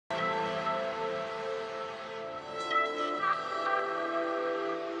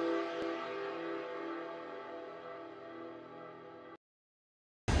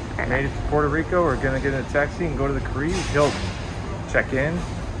made it to Puerto Rico, we're gonna get in a taxi and go to the Caribe Hilton. Check in,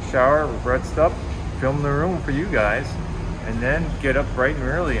 shower, rest up, film the room for you guys, and then get up bright and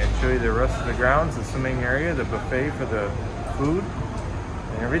early and show you the rest of the grounds, the swimming area, the buffet for the food,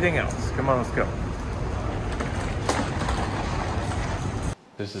 and everything else. Come on, let's go.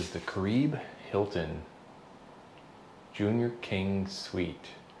 This is the Caribe Hilton Junior King Suite.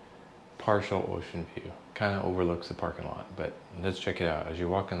 Partial ocean view. Kind of overlooks the parking lot, but let's check it out. As you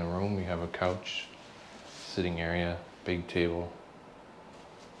walk in the room, you have a couch, sitting area, big table.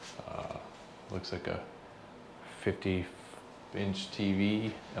 Looks like a 50-inch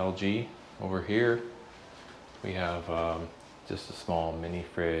TV, LG. Over here, we have just a small mini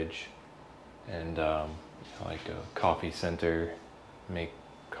fridge and like a coffee center. Make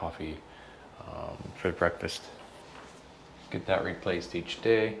coffee for breakfast. Get that replaced each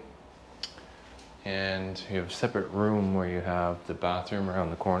day. And you have a separate room where you have the bathroom around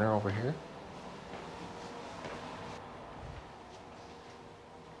the corner over here.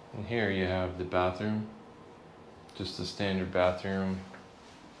 And here you have the bathroom, just a standard bathroom,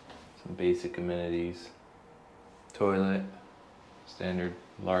 some basic amenities, toilet, standard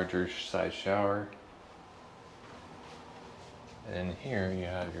larger size shower. And here you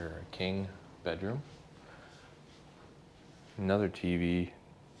have your king bedroom, another TV,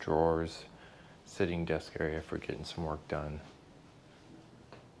 drawers, sitting desk area for getting some work done.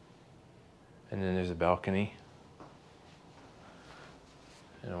 And then there's a balcony.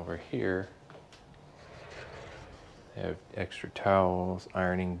 And over here, they have extra towels,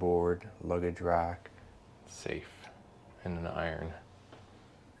 ironing board, luggage rack, safe, and an iron.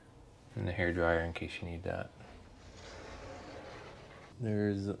 And the hair dryer in case you need that. There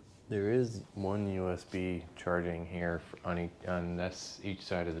is one USB charging here on each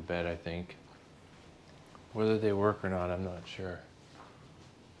side of the bed, I think. Whether they work or not, I'm not sure.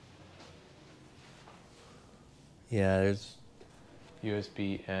 Yeah, there's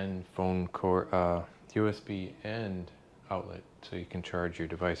USB and phone cord, USB and outlet, so you can charge your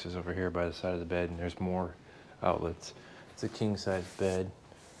devices over here by the side of the bed, and there's more outlets. It's a king size bed.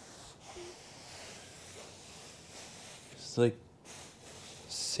 It's like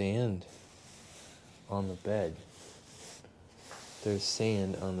sand on the bed. There's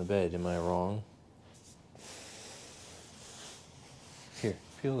sand on the bed, am I wrong? Here,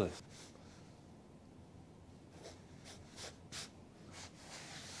 feel this.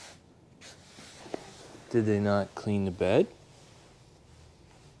 Did they not clean the bed?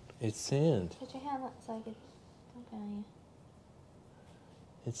 It's sand. Put your hand up so I can look on you.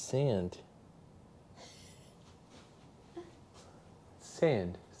 It's sand.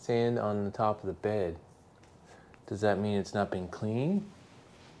 Sand. Sand on the top of the bed. Does that mean it's not been cleaned?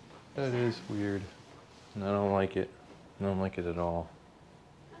 That is weird. And I don't like it. I don't like it at all.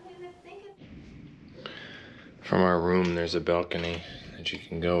 From our room, there's a balcony that you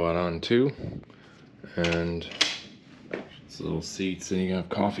can go out onto. And it's little seats, and you can have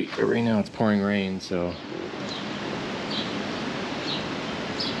coffee. But right now it's pouring rain, so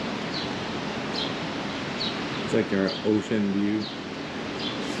it's like our ocean view.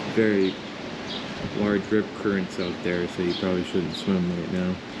 It's very large rip currents out there, so you probably shouldn't swim right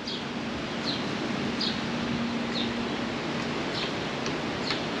now.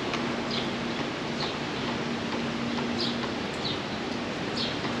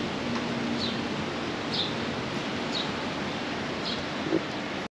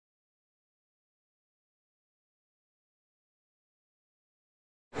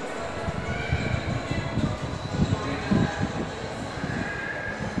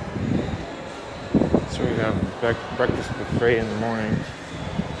 So we have breakfast buffet in the morning.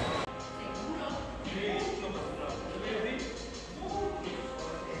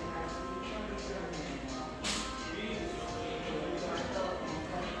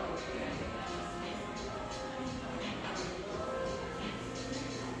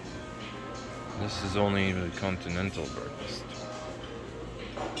 This is only the continental breakfast.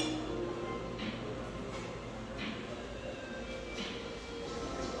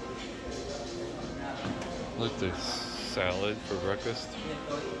 Look, there's salad for breakfast.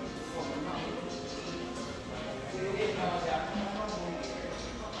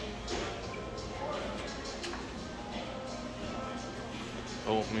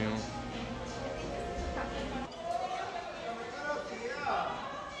 Oatmeal.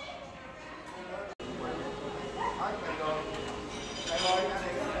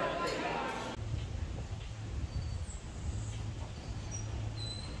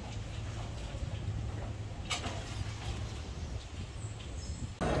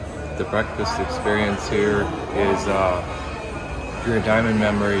 The breakfast experience here is If you're a Diamond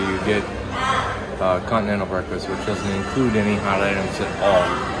member, you get continental breakfast, which doesn't include any hot items at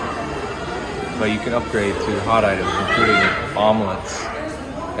all. But you can upgrade to hot items, including omelets,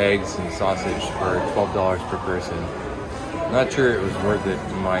 eggs, and sausage for $12 per person. I'm not sure it was worth it,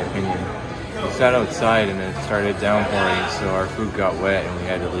 in my opinion. We sat outside and it started downpouring, so our food got wet and we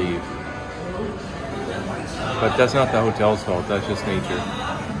had to leave. But that's not the hotel's fault, that's just nature.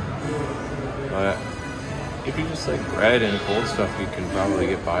 But if you just like bread and cold stuff, you can probably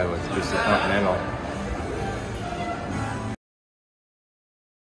get by with just a continental.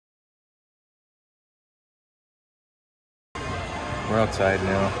 We're outside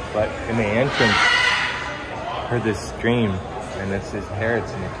now, but in the entrance, I heard this scream, and it's these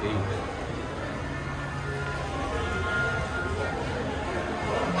parrots in a cage.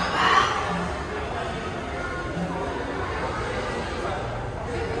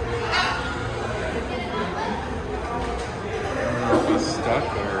 Stuck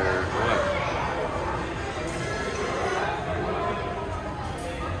or what?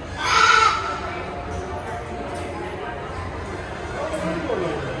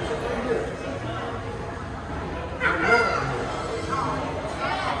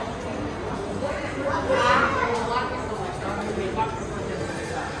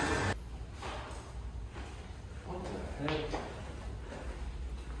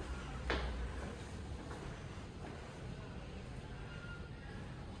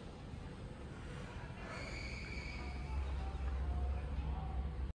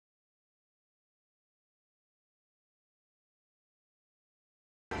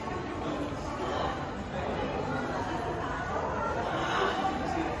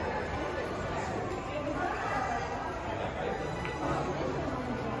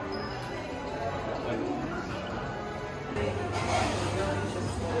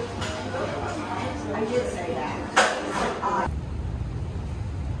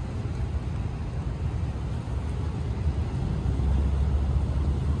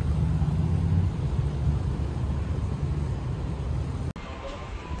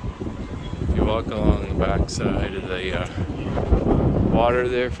 Walk along the back side of the water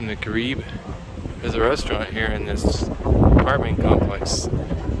there from the Caribe. There's a restaurant here in this apartment complex,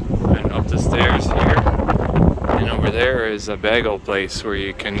 and up the stairs here and over there is a bagel place where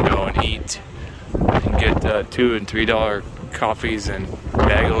you can go and eat and get $2 and $3 coffees and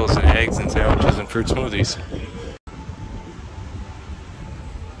bagels and eggs and sandwiches and fruit smoothies.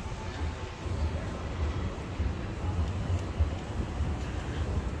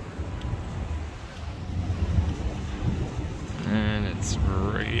 It's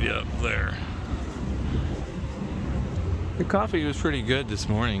right up there. The coffee was pretty good this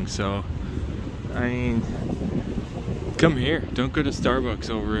morning, so I mean, come here. Don't go to Starbucks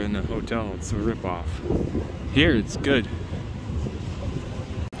over in the hotel. It's a ripoff. Here, it's good.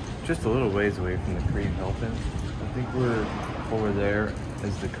 Just a little ways away from the Caribe Hilton. I think we're over there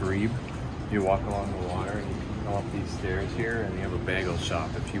is the Caribe. You walk along the water and you can come up these stairs here, and you have a bagel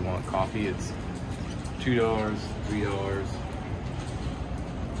shop. If you want coffee, it's $2, $3.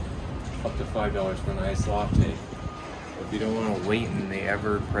 Up to $5 for an iced latte. If you don't want to wait in the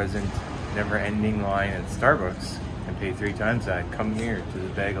ever-present, never-ending line at Starbucks and pay 3 times that, come here to the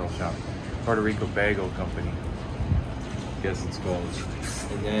bagel shop. Puerto Rico Bagel Company, I guess it's called.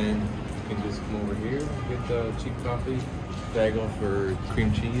 And then you can just come over here and get the cheap coffee. Bagel for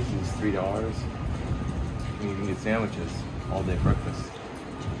cream cheese is $3. And you can get sandwiches, all-day breakfast.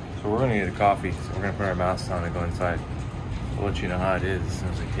 So we're gonna get a coffee, so we're gonna put our masks on and go inside. I'll let you know how it is as soon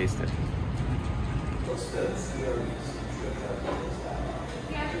as I taste it.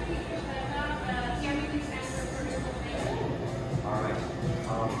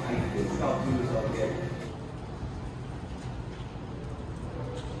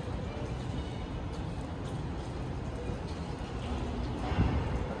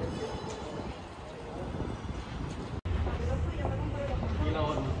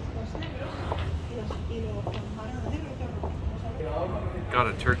 Got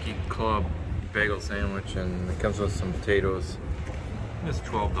a turkey club bagel sandwich, and it comes with some potatoes. It's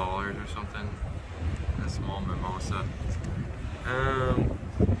 $12 or something. A small mimosa.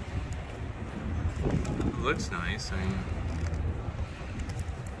 It looks nice. I mean,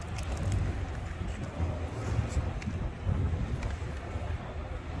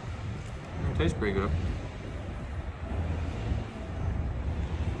 it tastes pretty good.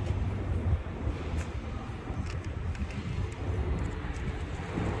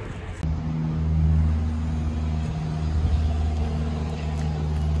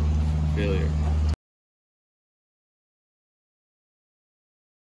 Failure.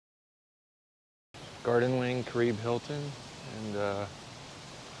 Garden Wing Caribe Hilton, and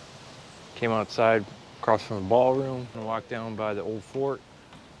came outside across from the ballroom and walked down by the old fort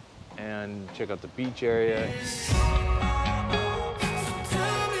and check out the beach area.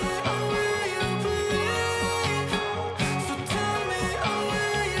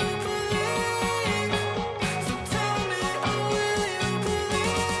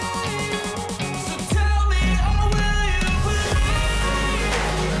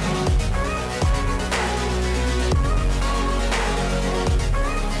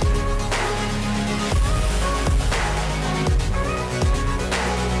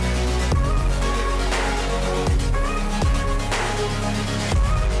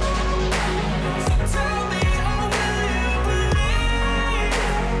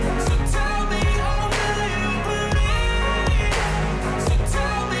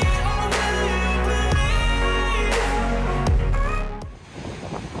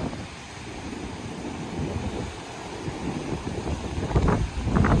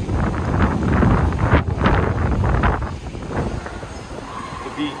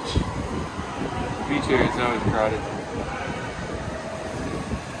 Beach area is always crowded,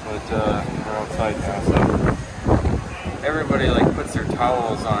 but we're outside now, so everybody like puts their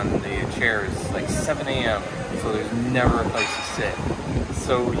towels on the chairs like 7 a.m. so there's never a place to sit.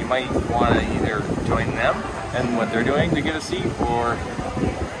 So you might want to either join them and what they're doing to get a seat, or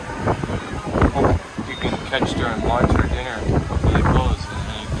hope you can catch during lunch or dinner before they close and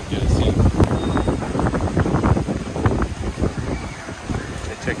then you can get a seat.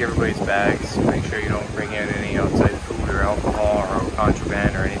 Check everybody's bags, make sure you don't bring in any outside food or alcohol or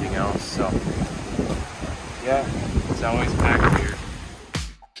contraband or anything else. So yeah, it's always packed here.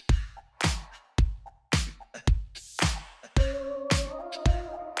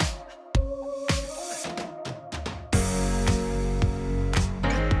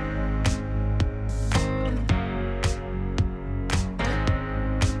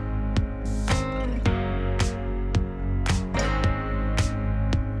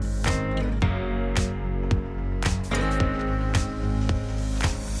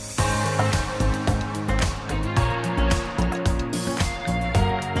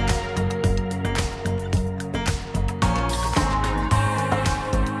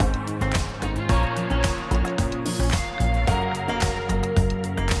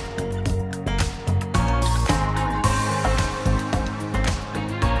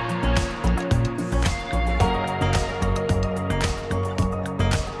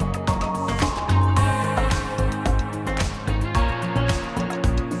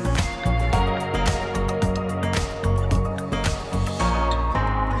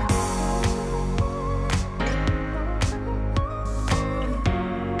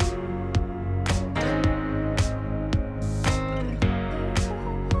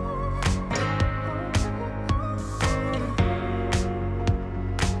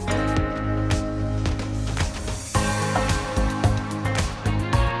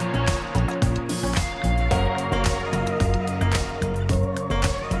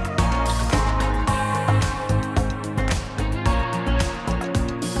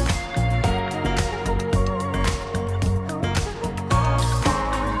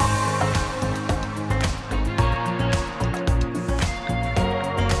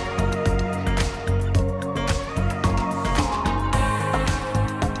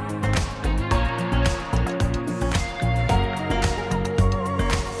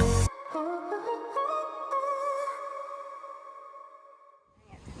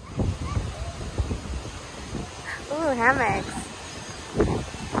 Ooh, hammocks.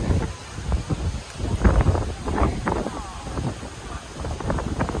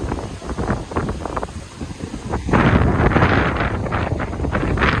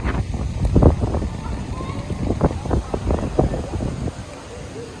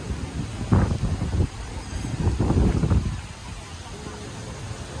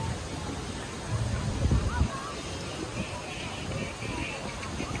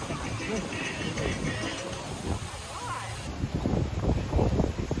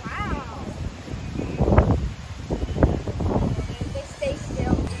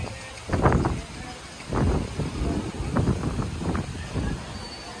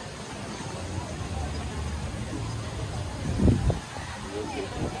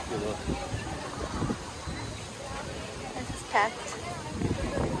 Packed.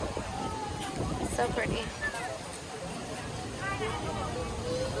 So pretty.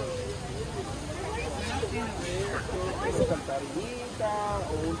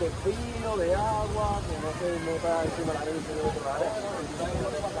 Un delfino de agua que no se meta encima de la arena y se debe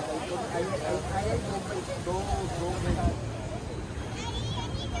tomar.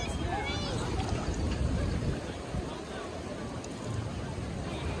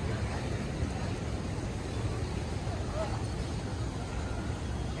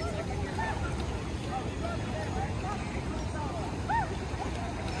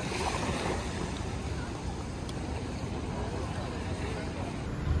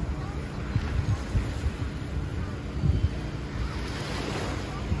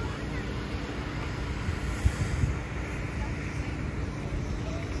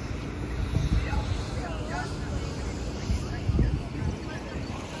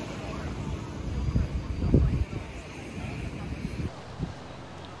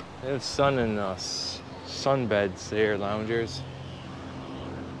 They have sun and sunbeds here, loungers.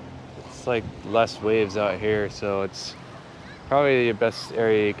 It's like less waves out here, so it's probably the best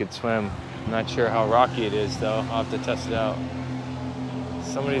area you could swim. I'm not sure how rocky it is though. I'll have to test it out.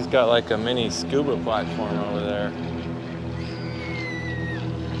 Somebody's got like a mini scuba platform over there.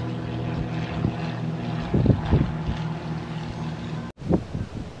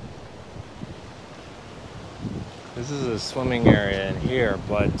 This is a swimming area in here,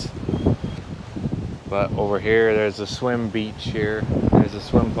 but over here there's a swim beach here. There's a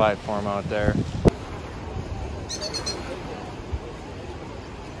swim platform out there.